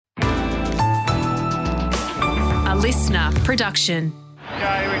A listener production.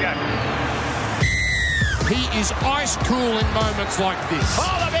 Okay, here we go. He is ice cool in moments like this.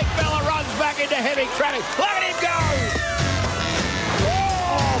 Oh, the big fella runs back into heavy traffic. Look at him go!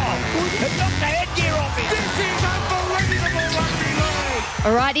 Oh, my goodness. He knocked the headgear off him. This is unbelievable rugby league.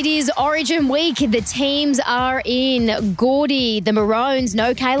 All right, it is Origin week. The teams are in. Gordy, the Maroons,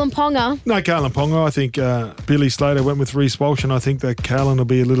 no Kalen Ponga. No Kalen Ponga. I think Billy Slater went with Reece Walsh, and I think that Kalen will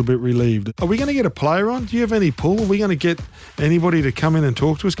be a little bit relieved. Are we going to get a player on? Do you have any pull? Are we going to get anybody to come in and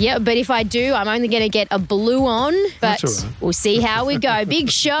talk to us? Yeah, but if I do, I'm only going to get a blue on. But That's all right. We'll see how we go. Big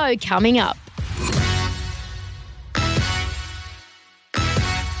show coming up.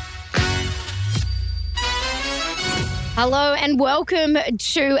 Hello and welcome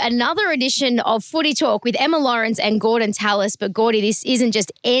to another edition of Footy Talk with Emma Lawrence and Gorden Tallis. But Gordy, this isn't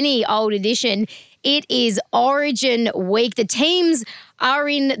just any old edition. It is Origin week. The teams are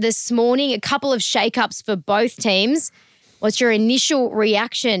in this morning. A couple of shake-ups for both teams. What's your initial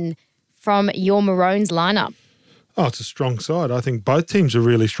reaction from your Maroons lineup? Oh, it's a strong side. I think both teams are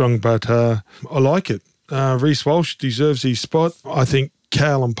really strong, but I like it. Reece Walsh deserves his spot. I think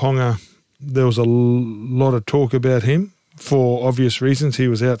Kalen Ponga, there was a lot of talk about him for obvious reasons. He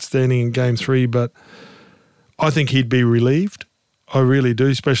was outstanding in Game 3, but I think he'd be relieved. I really do,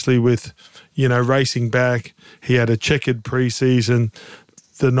 especially with, racing back. He had a checkered pre-season.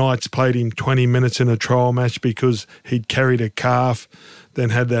 The Knights played him 20 minutes in a trial match because he'd carried a calf, then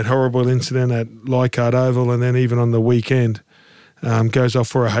had that horrible incident at Leichhardt Oval, and then even on the weekend goes off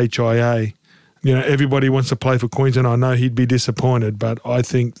for a HIA. Everybody wants to play for Queensland. I know he'd be disappointed, but I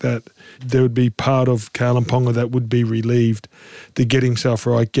think that there would be part of Kalen Ponga that would be relieved to get himself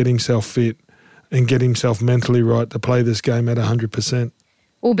right, get himself fit, and get himself mentally right to play this game at 100%.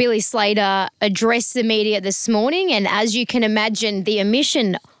 Well, Billy Slater addressed the media this morning, and as you can imagine, the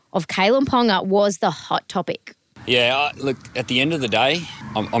omission of Kalen Ponga was the hot topic. Yeah, look, at the end of the day,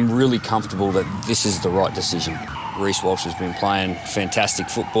 I'm really comfortable that this is the right decision. Reece Walsh has been playing fantastic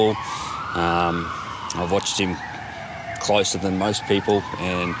football. I've watched him closer than most people,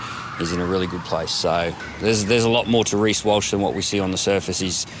 and he's in a really good place. So there's a lot more to Reece Walsh than what we see on the surface.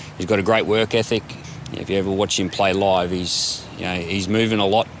 He's got a great work ethic. If you ever watch him play live, he's moving a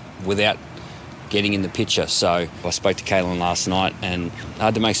lot without getting in the picture. So I spoke to Kalen last night, and I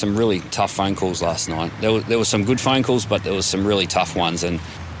had to make some really tough phone calls last night. There were some good phone calls, but there was some really tough ones. And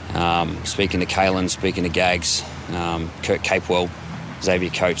speaking to Kalen, speaking to Gags, Kurt Capewell,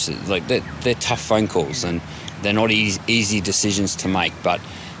 Xavier Coates, they're tough phone calls, and they're not easy decisions to make, but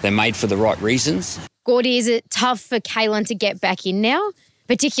they're made for the right reasons. Gordy, is it tough for Kalen to get back in now?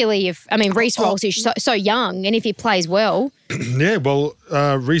 Particularly if, Reece Walsh is so young, and if he plays well. Yeah, well,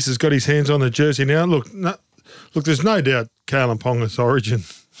 Reece has got his hands on the jersey now. Look, there's no doubt Kalen Ponga's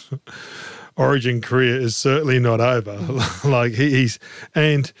origin career is certainly not over.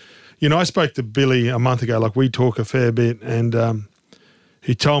 I spoke to Billy a month ago, we talk a fair bit, and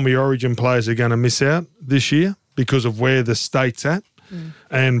he told me Origin players are going to miss out this year because of where the state's at.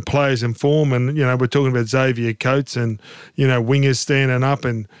 And players in form, and we're talking about Xavier Coates and wingers standing up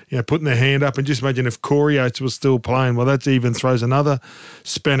and putting their hand up, and just imagine if Corey Oates was still playing. Well, that even throws another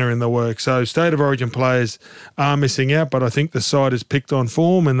spanner in the works. So state of origin players are missing out, but I think the side has picked on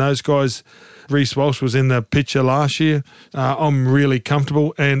form, and those guys. Reece Walsh was in the picture last year. I'm really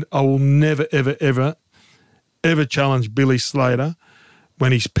comfortable, and I will never, ever, ever, ever challenge Billy Slater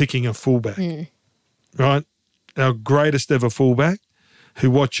when he's picking a fullback. Right, our greatest ever fullback,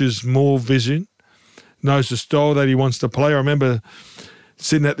 who watches more vision, knows the style that he wants to play. I remember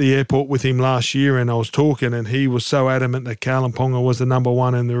sitting at the airport with him last year, and I was talking, and he was so adamant that Kalen Ponga was the number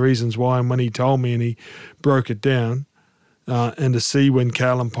one and the reasons why. And when he told me and he broke it down, and to see when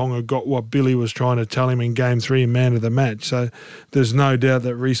Kalen Ponga got what Billy was trying to tell him in Game 3 and man of the match. So there's no doubt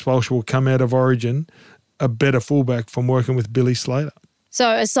that Reece Walsh will come out of Origin a better fullback from working with Billy Slater. So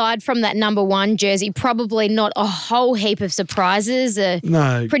aside from that number one jersey, probably not a whole heap of surprises.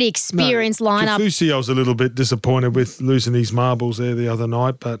 Pretty experienced lineup. Kafusi, I was a little bit disappointed with losing his marbles there the other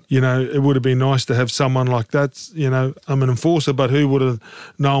night, but, it would have been nice to have someone like that. I'm an enforcer, but who would have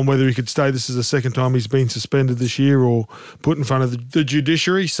known whether he could stay? This is the second time he's been suspended this year or put in front of the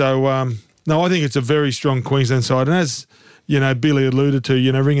judiciary. So, no, I think it's a very strong Queensland side. And as Billy alluded to,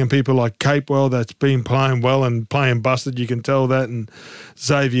 ringing people like Capewell that's been playing well and playing busted, you can tell that, and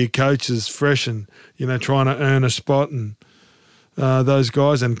Xavier Coates is fresh and, trying to earn a spot, and those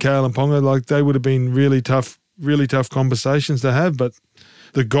guys and Kalen Ponga, they would have been really tough conversations to have. But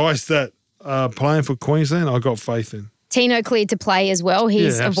the guys that are playing for Queensland, I got faith in. Tino cleared to play as well.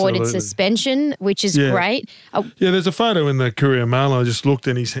 He's avoided suspension, which is great. There's a photo in the Courier Mail. I just looked,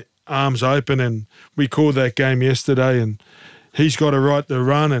 and his arms open, and we called that game yesterday, and he's got a right to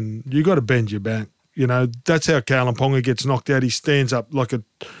run, and you got to bend your back. You know, that's how Kalaponga gets knocked out. He stands up like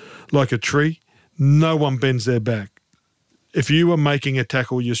a tree. No one bends their back. If you were making a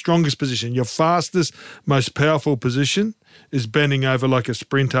tackle, your strongest position, your fastest, most powerful position is bending over like a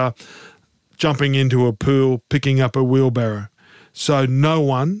sprinter, jumping into a pool, picking up a wheelbarrow. So no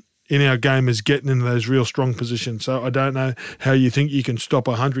one in our game is getting into those real strong positions. So I don't know how you think you can stop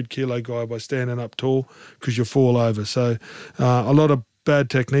a 100-kilo guy by standing up tall because you fall over. So a lot of bad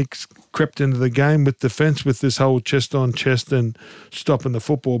techniques crept into the game with defence, with this whole chest on chest and stopping the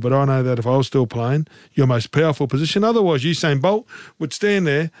football. But I know that if I was still playing, your most powerful position, otherwise Usain Bolt would stand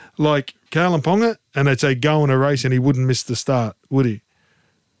there like Kalaponga and they'd say go in a race and he wouldn't miss the start, would he?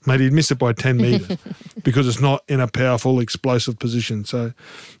 Mate, he'd miss it by 10 metres because it's not in a powerful, explosive position. So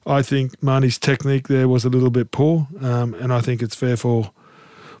I think Marnie's technique there was a little bit poor, and I think it's fair for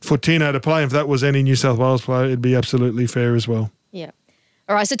Tino to play. If that was any New South Wales player, it'd be absolutely fair as well. Yeah.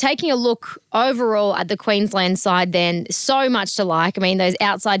 All right, so taking a look overall at the Queensland side then, so much to like. I mean, those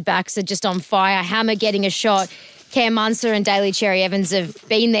outside backs are just on fire. Hammer getting a shot. Cam Munster and Daly Cherry-Evans have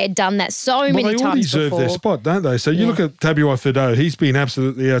been there, done that so many times before. They all deserve their spot, don't they? So you look at Tabuai-Fidow, he's been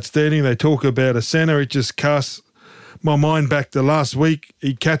absolutely outstanding. They talk about a centre. It just casts my mind back to last week.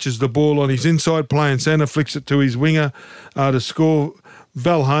 He catches the ball on his inside, playing centre, flicks it to his winger to score.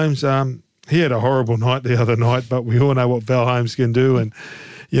 Val Holmes, he had a horrible night the other night, but we all know what Val Holmes can do. And,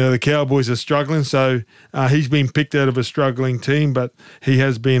 you know, the Cowboys are struggling, so he's been picked out of a struggling team, but he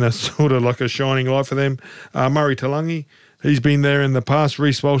has been a sort of like a shining light for them. Murray Talangi, he's been there in the past.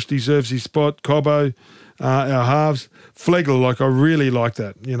 Reece Walsh deserves his spot. Cobbo, our halves. Flegler, like I really like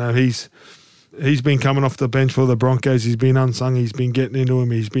that. You know, he's been coming off the bench for the Broncos. He's been unsung. He's been getting into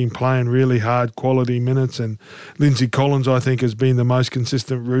him. He's been playing really hard quality minutes. And Lindsay Collins, I think, has been the most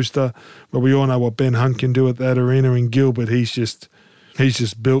consistent rooster. But we all know what Ben Hunt can do at that arena. And Gilbert, he's just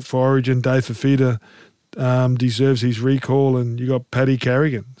built for Origin. Dave Fafita deserves his recall. And you got Paddy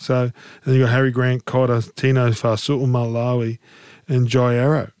Carrigan. So, and you got Harry Grant, Cotter, Tino Fasu'u Malawi, and Jai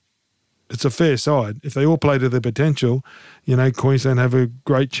Arrow. It's a fair side. If they all play to their potential, you know, Queensland have a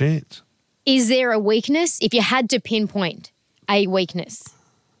great chance. Is there a weakness? If you had to pinpoint a weakness,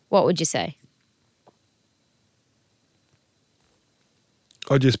 what would you say?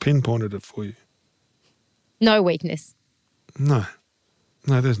 I just pinpointed it for you. No weakness? No,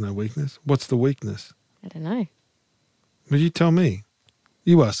 there's no weakness. What's the weakness? I don't know. Well, you tell me.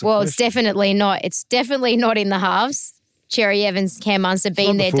 You asked the question. It's definitely not. It's definitely not in the halves. Cherry-Evans, Cam Munster,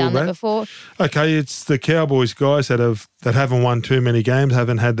 been there, done that before. Okay, it's the Cowboys guys that haven't won too many games,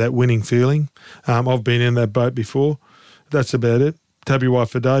 haven't had that winning feeling. I've been in that boat before. That's about it.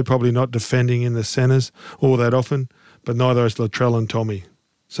 Tabuai-Fidow, probably not defending in the centres all that often, but neither is Latrell and Tommy.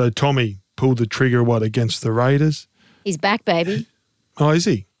 So Tommy pulled the trigger, against the Raiders? He's back, baby. Oh, is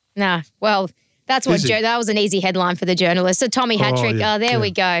he? Nah, well, that's what that was an easy headline for the journalist. So Tommy hat-trick.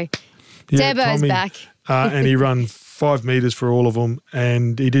 We go. Yeah, Debo's back. And he run 5 metres for all of them,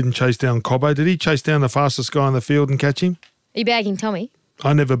 and he didn't chase down Cobbo. Did he chase down the fastest guy on the field and catch him? Are you bagging Tommy?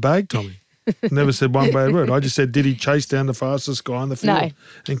 I never bagged Tommy. Never said one bad word. I just said, did he chase down the fastest guy on the field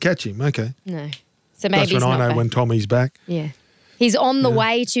and catch him? Okay. No. So maybe that's when I know when Tommy's back. Yeah. He's on the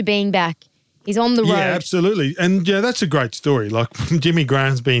way to being back. He's on the road. Yeah, absolutely. And, yeah, that's a great story. Like, Jimmy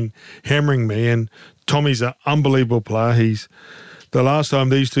Graham's been hammering me, and Tommy's an unbelievable player. The last time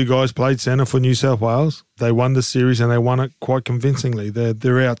these two guys played centre for New South Wales, they won the series and they won it quite convincingly.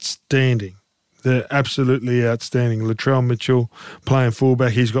 They're outstanding. They're absolutely outstanding. Latrell Mitchell playing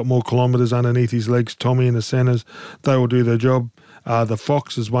fullback. He's got more kilometres underneath his legs. Tommy in the centres, they will do their job. The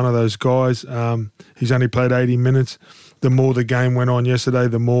Fox is one of those guys. He's only played 80 minutes. The more the game went on yesterday,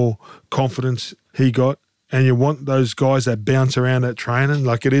 the more confidence he got. And you want those guys that bounce around at training.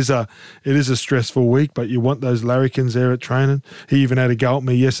 Like it is a stressful week, but you want those larrikins there at training. He even had a go at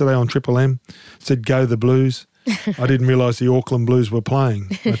me yesterday on Triple M. Said, go the Blues. I didn't realise the Auckland Blues were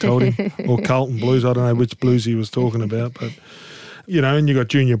playing, I told him. Or Carlton Blues. I don't know which Blues he was talking about. But, you know, and you got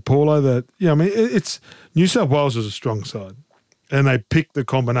Junior Paulo that, it's New South Wales is a strong side. And they picked the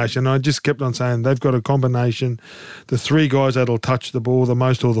combination. I just kept on saying they've got a combination. The 3 guys that'll touch the ball the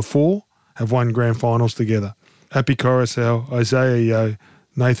most, or the 4, have won grand finals together. Api Coruscant, Isaiah Yeo,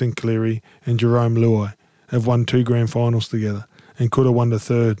 Nathan Cleary and Jerome Luai have won 2 grand finals together and could have won the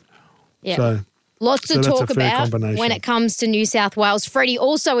 3rd. Yeah. So lots to talk about when it comes to New South Wales. Freddie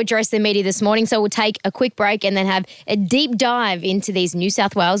also addressed the media this morning, so we'll take a quick break and then have a deep dive into these New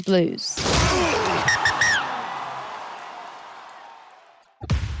South Wales Blues.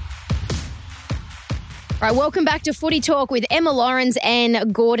 All right, welcome back to Footy Talk with Emma Lawrence and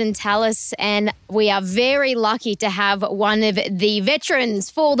Gorden Tallis. And we are very lucky to have one of the veterans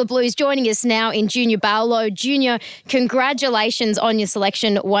for the Blues joining us now in Junior Paulo. Junior, congratulations on your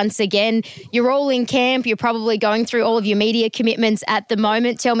selection once again. You're all in camp. You're probably going through all of your media commitments at the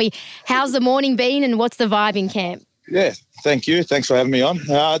moment. Tell me, how's the morning been and what's the vibe in camp? Yeah, thank you. Thanks for having me on.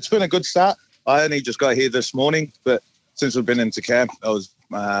 It's been a good start. I only just got here this morning, but since we've been into camp, I was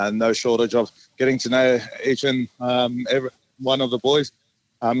no shortage of getting to know each and every one of the boys,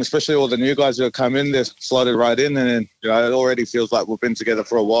 especially all the new guys who have come in. They've slotted right in, and it already feels like we've been together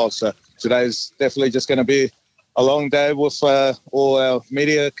for a while. So today's definitely just going to be a long day with all our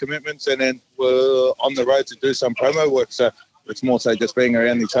media commitments, and then we're on the road to do some promo work. So it's more so just being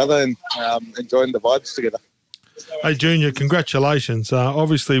around each other and enjoying the vibes together. Hey, Junior, congratulations.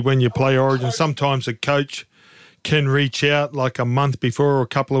 Obviously, when you play Origin, sometimes a coach can reach out like a month before or a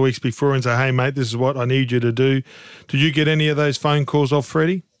couple of weeks before and say, hey, mate, this is what I need you to do. Did you get any of those phone calls off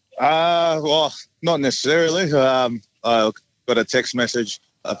Freddie? Well, not necessarily. I got a text message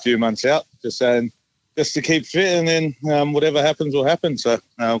a few months out just saying just to keep fit, and then whatever happens will happen. So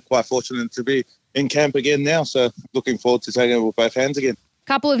I'm quite fortunate to be in camp again now. So looking forward to taking it with both hands again.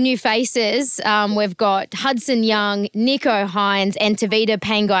 Couple of new faces. We've got Hudson Young, Nico Hines and Tavita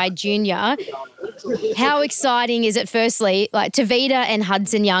Pangai Jr. How exciting is it, firstly? Like, Tavita and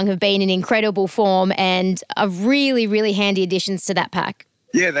Hudson Young have been in incredible form and are really, really handy additions to that pack.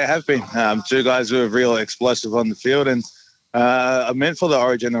 Yeah, they have been. Two guys who are real explosive on the field and are meant for the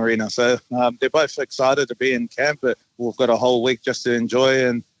Origin arena. So they're both excited to be in camp, but we've got a whole week just to enjoy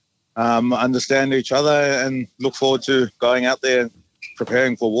and understand each other and look forward to going out there and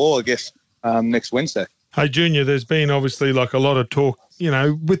preparing for war, I guess, next Wednesday. Hey, Junior, there's been obviously like a lot of talk,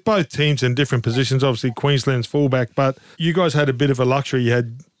 with both teams in different positions, obviously Queensland's fullback, but you guys had a bit of a luxury. You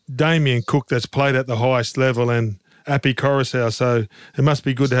had Damien Cook that's played at the highest level and Api Coruscant, so it must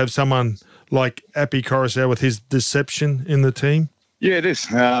be good to have someone like Api Coruscant with his deception in the team. Yeah, it is.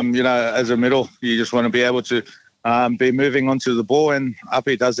 As a middle, you just want to be able to be moving onto the ball, and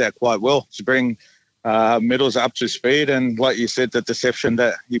Api does that quite well to bring middles up to speed, and like you said, the deception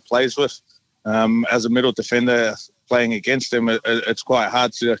that he plays with. As a middle defender playing against him, it's quite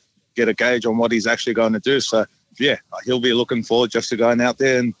hard to get a gauge on what he's actually going to do. So, yeah, he'll be looking forward just to going out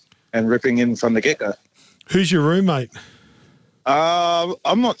there and ripping in from the get-go. Who's your roommate?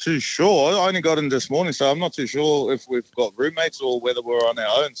 I'm not too sure. I only got in this morning, so I'm not too sure if we've got roommates or whether we're on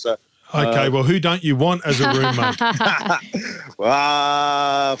our own. So, okay, well, who don't you want as a roommate?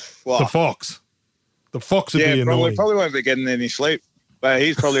 The Fox. The Fox would be annoying. Probably won't be getting any sleep. But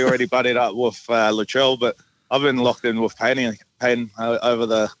he's probably already buddied up with Latrell. But I've been locked in with Payne over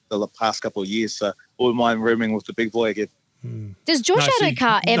the past couple of years. So I wouldn't mind rooming with the big boy again. Does Josh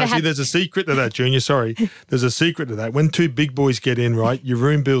Adokar ever have... there's a secret to that, Junior. Sorry. There's a secret to that. When two big boys get in, right, your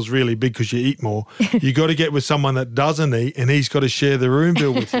room bill's really big because you eat more. You got to get with someone that doesn't eat, and he's got to share the room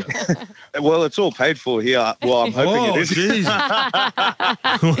bill with you. Well, it's all paid for here. Well, I'm hoping it is. Geez. Wow.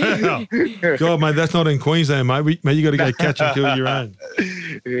 God, mate, that's not in Queensland, mate. You got to go catch and kill your own.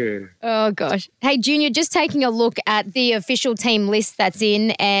 Yeah. Oh, gosh. Hey, Junior, just taking a look at the official team list that's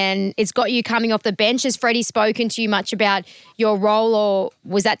in, and it's got you coming off the bench. Has Freddie spoken to you much about your role, or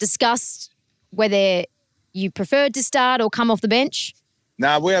was that discussed whether you preferred to start or come off the bench?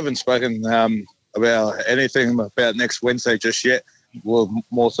 No, we haven't spoken about anything about next Wednesday just yet. We'll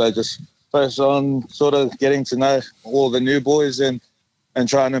more so just focus on sort of getting to know all the new boys and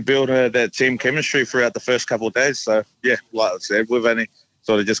trying to build that team chemistry throughout the first couple of days. So, yeah, like I said, we've only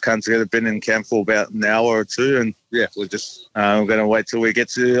sort of just come together, been in camp for about an hour or two, and, yeah, we're just we're going to wait till we get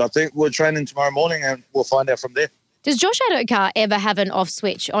to, I think we're training tomorrow morning, and we'll find out from there. Does Josh Adokar ever have an off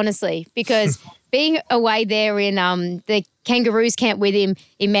switch, honestly? Because being away there in the Kangaroos camp with him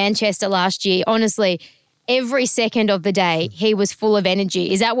in Manchester last year, honestly, every second of the day he was full of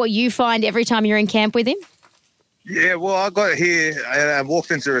energy. Is that what you find every time you're in camp with him? Yeah, well, I got here and I walked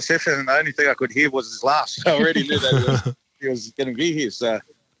into reception, and the only thing I could hear was his laugh. So I already knew that he was going to be here. So,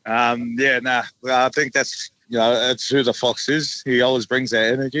 I think that's who the Fox is. He always brings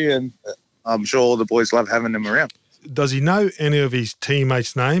that energy, and I'm sure all the boys love having him around. Does he know any of his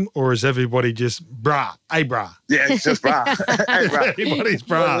teammates' name, or is everybody just brah? Hey, brah. Yeah, it's just brah. Hey, brah. Everybody's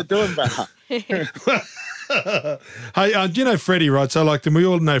brah. What are we doing, brah? Hey, do you know Freddie, right? So, we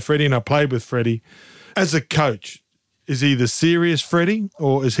all know Freddie, and I played with Freddie. As a coach, is he the serious Freddie,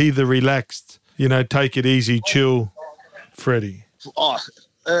 or is he the relaxed, take it easy, chill Freddie? Oh,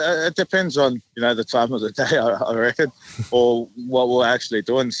 it depends on, the time of the day, I reckon, or what we're actually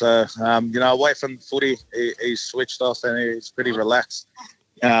doing. So, away from footy, he's switched off and he's pretty relaxed.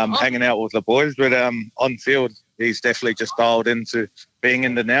 hanging out with the boys. But on field, he's definitely just dialed into being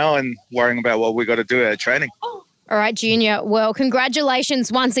in the now and worrying about what we got to do at training. All right, Junior. Well,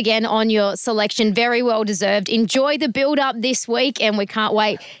 congratulations once again on your selection. Very well deserved. Enjoy the build-up this week, and we can't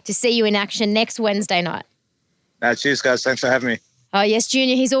wait to see you in action next Wednesday night. Cheers, guys. Thanks for having me. Oh, yes,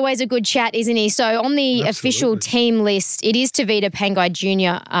 Junior. He's always a good chat, isn't he? So on the official team list, it is Tavita Pangai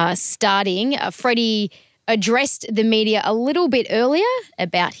Jr. Starting. Freddie addressed the media a little bit earlier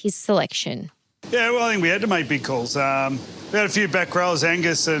about his selection. Yeah, well, I think we had to make big calls. We had a few back rowers,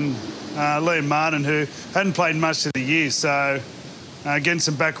 Angus and Liam Martin, who hadn't played much of the year. So getting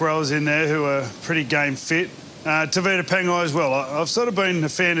some back rowers in there who are pretty game fit. Tavita Pangai as well. I've sort of been a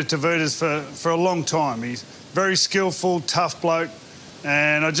fan of Tavita's for a long time. He's very skillful, tough bloke.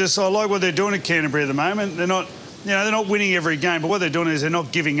 And I like what they're doing at Canterbury at the moment. They're not winning every game, but what they're doing is they're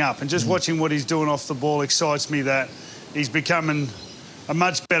not giving up. And just watching what he's doing off the ball excites me that he's becoming a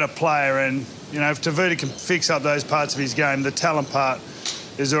much better player. And, if Tavita can fix up those parts of his game, the talent part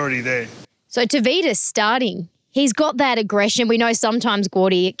is already there. So Tavita's starting. He's got that aggression. We know sometimes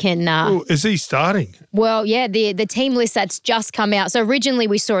Gordy can... is he starting? Well, yeah, the team list that's just come out. So originally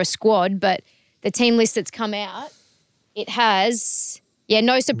we saw a squad, but the team list that's come out, it has... Yeah,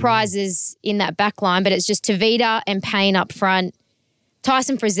 no surprises in that back line, but it's just Tavita and Payne up front,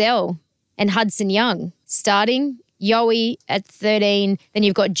 Tyson Frizzell and Hudson Young starting, Yowie at 13, then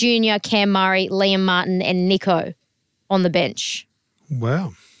you've got Junior, Cam Murray, Liam Martin and Nico on the bench.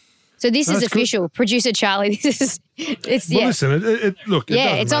 Wow. So this is official. Good. Producer Charlie, listen, it's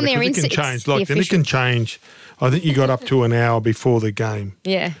on their Instagram. It can change. It can change. I think you got up to an hour before the game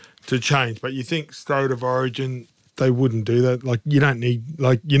to change, but you think State of Origin... They wouldn't do that. You don't need,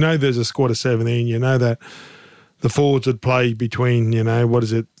 there's a squad of 17. You know that the forwards would play between,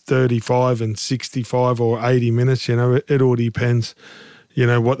 35 and 65 or 80 minutes. It all depends,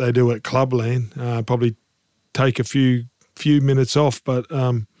 what they do at Clubland. Probably take a few minutes off, but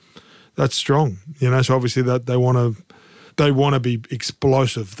that's strong. So obviously that they want to be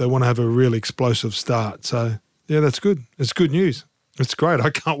explosive. They want to have a real explosive start. So, yeah, that's good. It's good news. It's great. I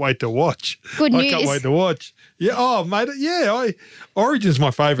can't wait to watch. Good news. I can't wait to watch. Yeah. Oh, mate. Yeah. Origin's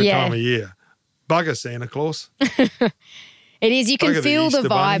my favourite time of year. Bugger Santa Claus. It is. You can feel the vibe.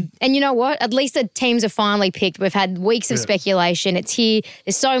 Bunny. And you know what? At least the teams are finally picked. We've had weeks of speculation. It's here.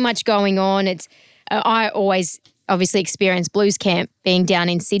 There's so much going on. I always obviously experience Blues camp being down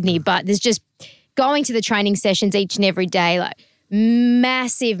in Sydney, but there's just going to the training sessions each and every day,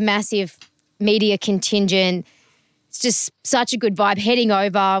 massive media contingent. It's just such a good vibe heading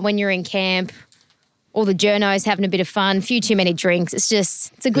over when you're in camp, all the journos having a bit of fun, a few too many drinks.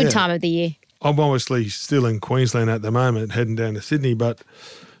 It's a good time of the year. I'm obviously still in Queensland at the moment, heading down to Sydney, but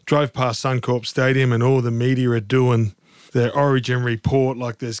drove past Suncorp Stadium and all the media are doing their Origin report.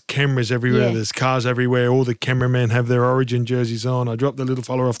 There's cameras everywhere, there's cars everywhere. All the cameramen have their Origin jerseys on. I dropped the little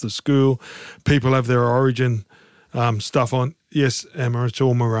fella off the school. People have their Origin stuff on. Yes, Emma, it's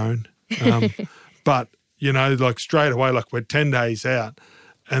all maroon. But... straight away, we're 10 days out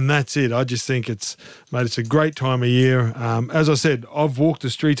and that's it. I just think it's a great time of year. As I said, I've walked the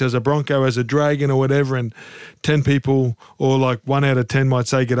streets as a Bronco, as a Dragon or whatever, and 10 people or 1 out of 10 might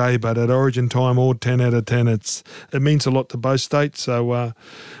say g'day, but at Origin time, all 10 out of 10, it means a lot to both states. So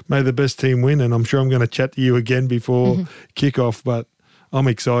may the best team win, and I'm sure I'm going to chat to you again before kickoff, but I'm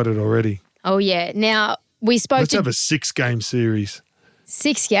excited already. Oh, yeah. Now, Let's have a 6-game series.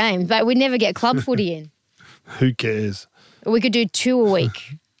 6 games, but we'd never get club footy in. Who cares? We could do 2 a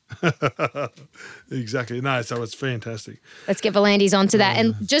week. Exactly. No, so it's fantastic. Let's get Volandis onto that.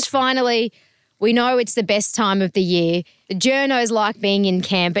 And just finally, we know it's the best time of the year. The journos like being in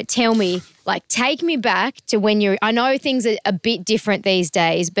camp, but tell me, take me back to when I know things are a bit different these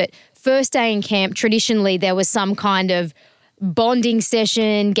days, but first day in camp, traditionally there was some kind of bonding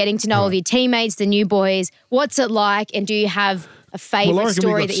session, getting to know all of your teammates, the new boys. What's it like? And do you have a favourite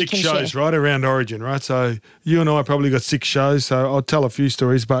story that you can share? Well, I reckon we've got 6 shows, right, around Origin, right? So you and I probably got 6 shows, so I'll tell a few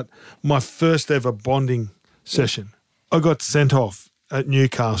stories. But my first ever bonding session, I got sent off at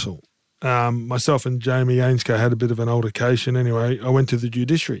Newcastle. Myself and Jamie Ainscough had a bit of an altercation. Anyway, I went to the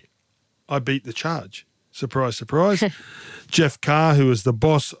judiciary. I beat the charge. Surprise, surprise. Jeff Carr, who was the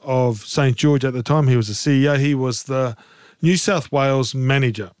boss of St George at the time, he was the CEO. He was the New South Wales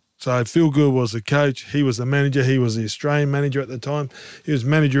manager. So Phil Gould was the coach. He was the manager. He was the Australian manager at the time. He was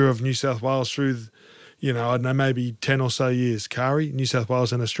manager of New South Wales through, I don't know, maybe 10 or so years. Kari, New South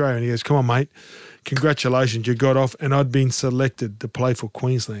Wales and Australia. And he goes, come on, mate. Congratulations, you got off. And I'd been selected to play for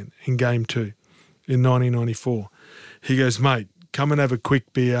Queensland in Game 2 in 1994. He goes, mate, come and have a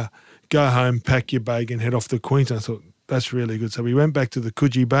quick beer, go home, pack your bag and head off to Queensland. I thought, That's really good. So we went back to the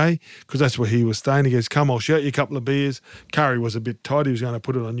Coogee Bay because that's where he was staying. He goes, come, I'll shout you a couple of beers. Curry was a bit tight. He was going to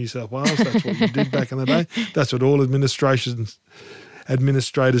put it on New South Wales. That's what you did back in the day. That's what all administrators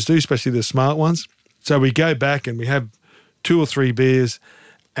do, especially the smart ones. So we go back and we have 2 or 3 beers.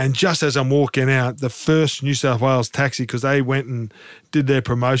 And just as I'm walking out, the first New South Wales taxi, because they went and did their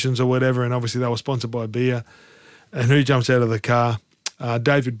promotions or whatever, and obviously they were sponsored by beer. And who jumps out of the car?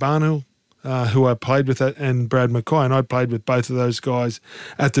 David Barnhill, who I played with, and Brad Mackay. And I played with both of those guys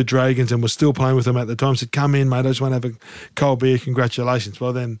at the Dragons and was still playing with them at the time. Said, come in, mate, I just want to have a cold beer. Congratulations.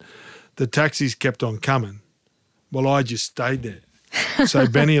 Well, then the taxis kept on coming. Well, I just stayed there. So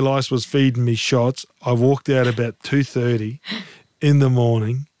Benny Elias was feeding me shots. I walked out about 2:30 in the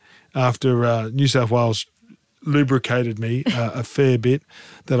morning after New South Wales lubricated me a fair bit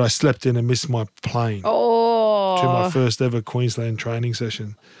that I slept in and missed my plane to my first ever Queensland training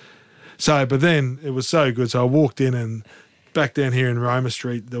session. So, but then it was so good. So I walked in and back down here in Roma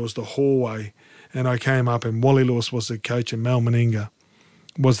Street, there was the hallway and I came up and Wally Lewis was the coach and Mel Meninga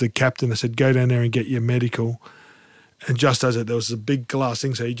was the captain. I said, go down there and get your medical. And just as there was a big glass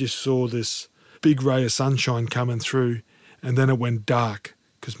thing, so you just saw this big ray of sunshine coming through. And then it went dark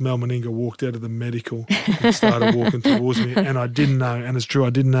because Mel Meninga walked out of the medical and started walking towards me. And I didn't know, and it's true, I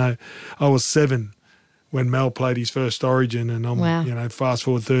didn't know. I was 7 when Mel played his first Origin, and I'm, fast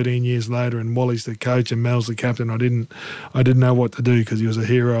forward 13 years later, and Wally's the coach and Mel's the captain. I didn't know what to do because he was a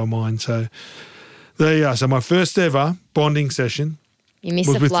hero of mine. So there you are. So my first ever bonding session was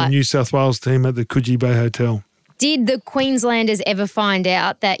with the New South Wales team at the Coogee Bay Hotel. Did the Queenslanders ever find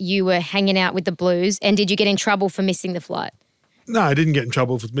out that you were hanging out with the Blues, and did you get in trouble for missing the flight? No, I didn't get in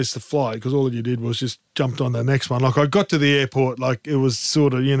trouble for missing the flight because all you did was just jumped on the next one. Like I got to the airport, like it was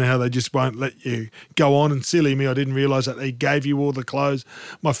sort of, you know how they just won't let you go on, and silly me, I didn't realise that they gave you all the clothes.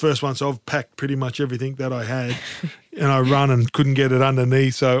 My first one, so I've packed pretty much everything that I had and I run and couldn't get it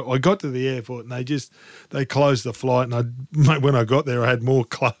underneath. So I got to the airport and they closed the flight, and when I got there I had more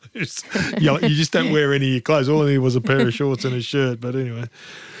clothes. You just don't wear any of your clothes. All I needed was a pair of shorts and a shirt. But anyway,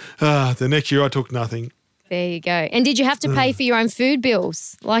 the next year I took nothing. There you go. And did you have to pay for your own food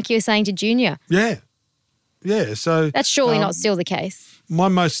bills, like you were saying to Junior? Yeah. So that's surely not still the case.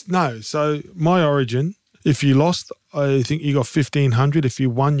 So my Origin, if you lost, I think you got 1,500. If you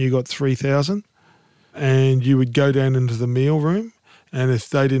won, you got 3,000. And you would go down into the meal room, and if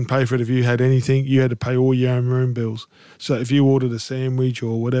they didn't pay for it, if you had anything, you had to pay all your own room bills. So if you ordered a sandwich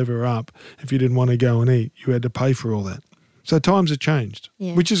or whatever up, if you didn't want to go and eat, you had to pay for all that. So times have changed,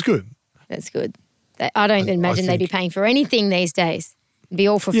 which is good. That's good. I don't even imagine they'd be paying for anything these days. It'd be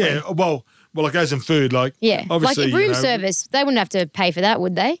all for free. Yeah, well, it goes in food. Obviously, like room service, they wouldn't have to pay for that,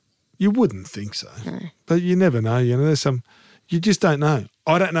 would they? You wouldn't think so. No. But you never know. There's you just don't know.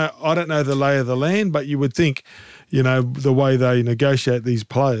 I don't know the lay of the land, but you would think, the way they negotiate these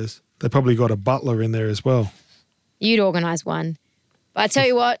players, they probably got a butler in there as well. You'd organise one. But I tell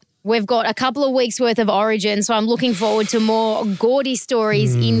you what, we've got a couple of weeks' worth of Origin, so I'm looking forward to more Gordy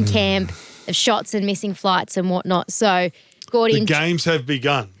stories in camp of shots and missing flights and whatnot. So, Gordy... The games have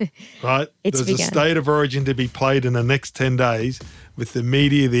begun, right? There's begun. A state of Origin to be played in the next 10 days with the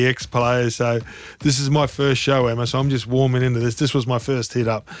media, the ex-players. So this is my first show, Emma, so I'm just warming into this. This was my first hit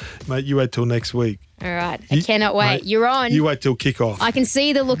up. Mate, you wait till next week. All right. I cannot wait. Mate, you're on. You wait till kickoff. I can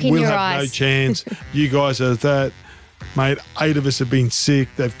see the look in your eyes. We'll have no chance. You guys are that. Mate, 8 of us have been sick.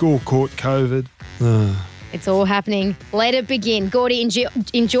 They've all caught COVID. It's all happening. Let it begin. Gordy,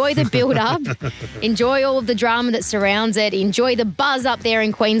 enjoy the build-up. Enjoy all of the drama that surrounds it. Enjoy the buzz up there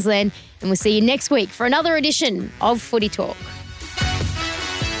in Queensland. And we'll see you next week for another edition of Footy Talk.